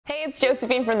Hey, it's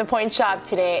Josephine from the Pointe shop.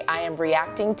 Today I am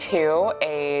reacting to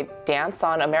a dance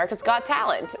on America's Got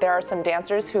Talent. There are some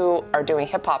dancers who are doing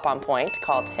hip hop on Pointe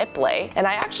called Hiplet, and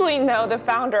I actually know the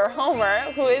founder,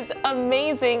 Homer, who is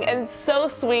amazing and so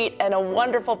sweet and a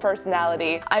wonderful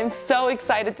personality. I'm so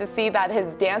excited to see that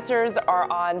his dancers are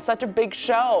on such a big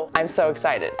show. I'm so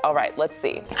excited. All right, let's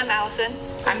see. I'm Allison.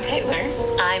 I'm Taylor.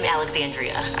 I'm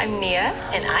Alexandria. I'm Nia.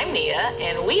 And I'm Nia,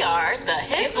 and we are the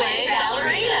Hiplet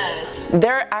Ballerinas.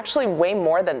 They're actually way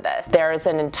more than this. There is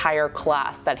an entire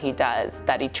class that he does,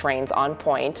 that he trains on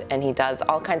Pointe, and he does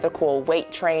all kinds of cool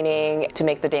weight training to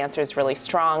make the dancers really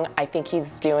strong. I think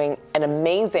he's doing an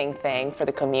amazing thing for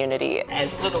the community.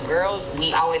 As little girls,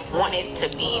 we always wanted to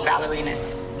be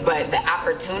ballerinas, but the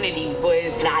opportunity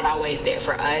was not always there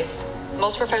for us.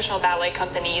 Most professional ballet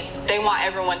companies, they want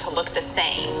everyone to look the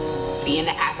same. Being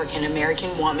an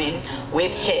African-American woman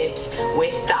with hips,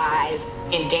 with thighs,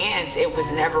 in dance, it was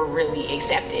never really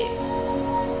accepted.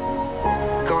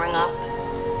 Growing up,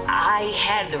 I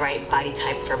had the right body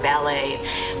type for ballet,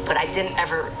 but I didn't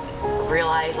ever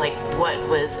realize what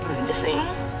was missing.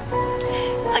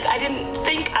 I didn't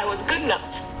think I was good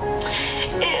enough.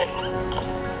 And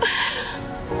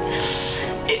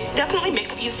it definitely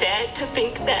makes me sad to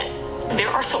think that there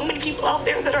are so many people out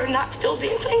there that are not still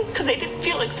dancing because they didn't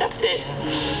feel accepted.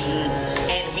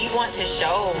 And we want to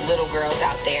show little girls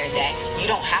out there that you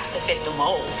don't have to fit the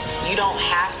mold. You don't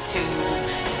have to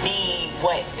be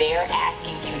what they're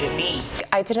asking you to be.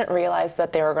 I didn't realize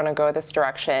that they were going to go this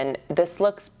direction. This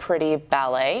looks pretty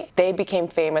ballet. They became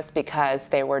famous because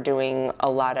they were doing a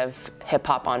lot of hip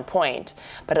hop on Pointe,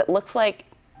 but it looks like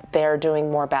they're doing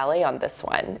more ballet on this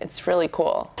one. It's really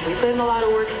cool. We put in a lot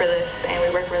of work for this, and we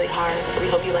work really hard, so we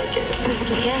hope you like it.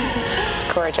 Yeah.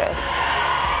 It's gorgeous.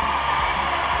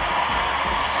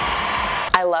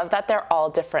 I love that they're all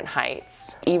different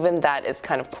heights. Even that is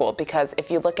kind of cool, because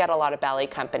if you look at a lot of ballet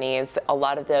companies, a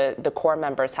lot of the core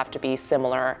members have to be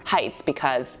similar heights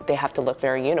because they have to look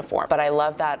very uniform. But I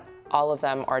love that all of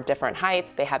them are different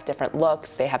heights, they have different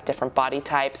looks, they have different body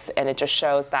types, and it just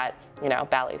shows that, you know,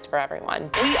 ballet's for everyone.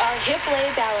 We are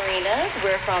Hiplet Ballerinas.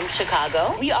 We're from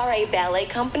Chicago. We are a ballet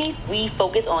company. We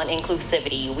focus on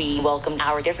inclusivity. We welcome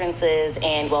our differences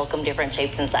and welcome different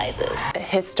shapes and sizes.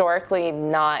 Historically,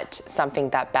 not something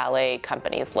that ballet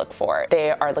companies look for.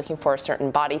 They are looking for a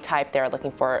certain body type, they're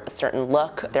looking for a certain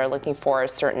look, they're looking for a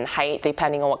certain height,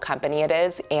 depending on what company it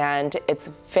is, and it's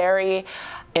very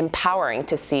empowering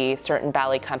to see certain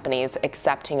ballet companies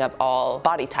accepting of all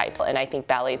body types, and I think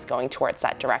ballet is going towards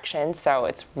that direction, so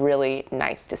it's really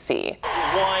nice to see.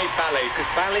 Why ballet? Because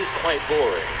ballet's quite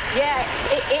boring. Yeah,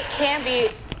 it can be.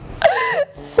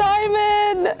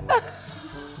 Simon!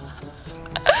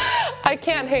 I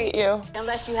can't hate you.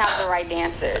 Unless you have the right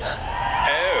dancers.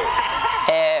 Oh.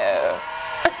 Ew.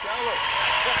 Now look,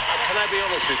 can I be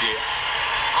honest with you?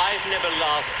 I've never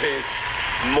lasted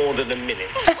more than a minute,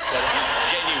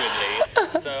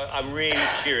 genuinely. So I'm really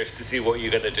curious to see what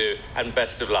you're going to do, and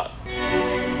best of luck.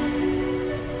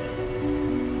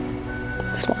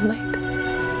 Swan Lake.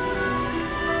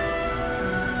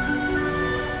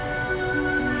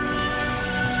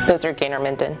 Those are Gaynor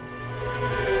Minden.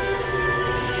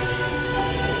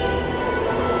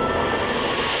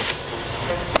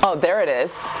 Oh, there it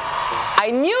is. I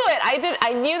knew it.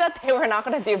 I knew that they were not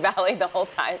going to do ballet the whole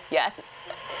time. Yes.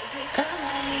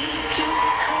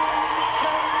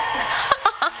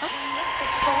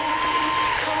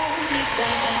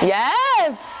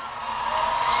 Yes.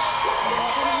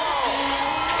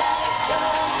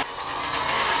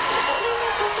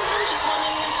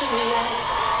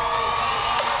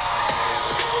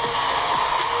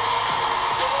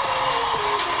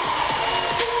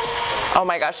 Oh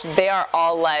my gosh, they are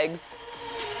all legs.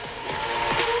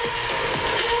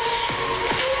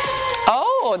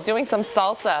 Oh, doing some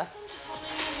salsa.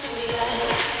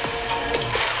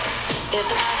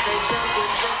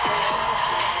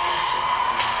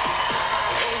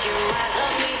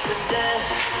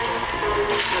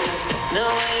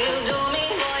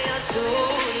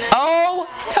 Oh,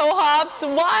 toe hops,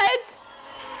 what?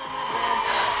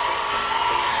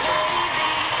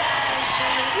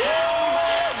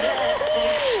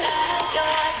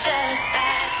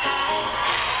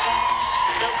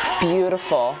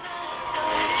 Beautiful.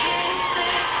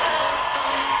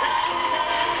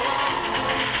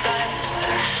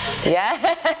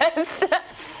 Yes.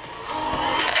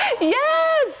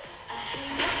 Yes.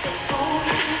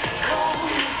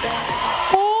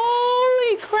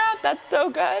 Holy crap, that's so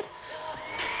good.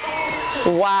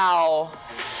 Wow.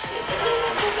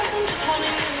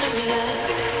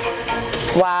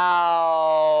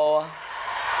 Wow.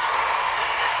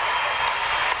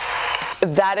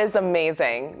 That is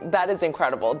amazing. That is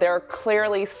incredible. They're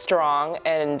clearly strong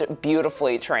and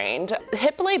beautifully trained.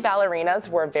 Hiplet ballerinas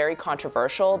were very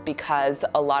controversial because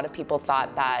a lot of people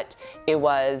thought that it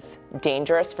was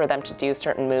dangerous for them to do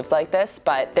certain moves like this,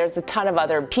 but there's a ton of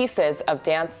other pieces of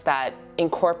dance that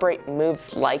incorporate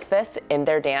moves like this in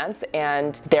their dance,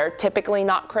 and they're typically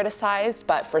not criticized,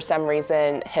 but for some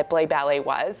reason Hiplet ballet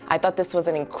was. I thought this was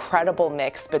an incredible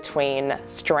mix between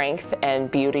strength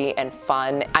and beauty and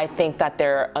fun. I think that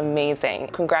they're amazing.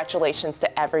 Congratulations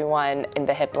to everyone in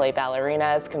the Hiplet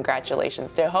ballerinas.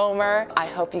 Congratulations to Homer. I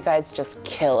hope you guys just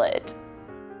kill it.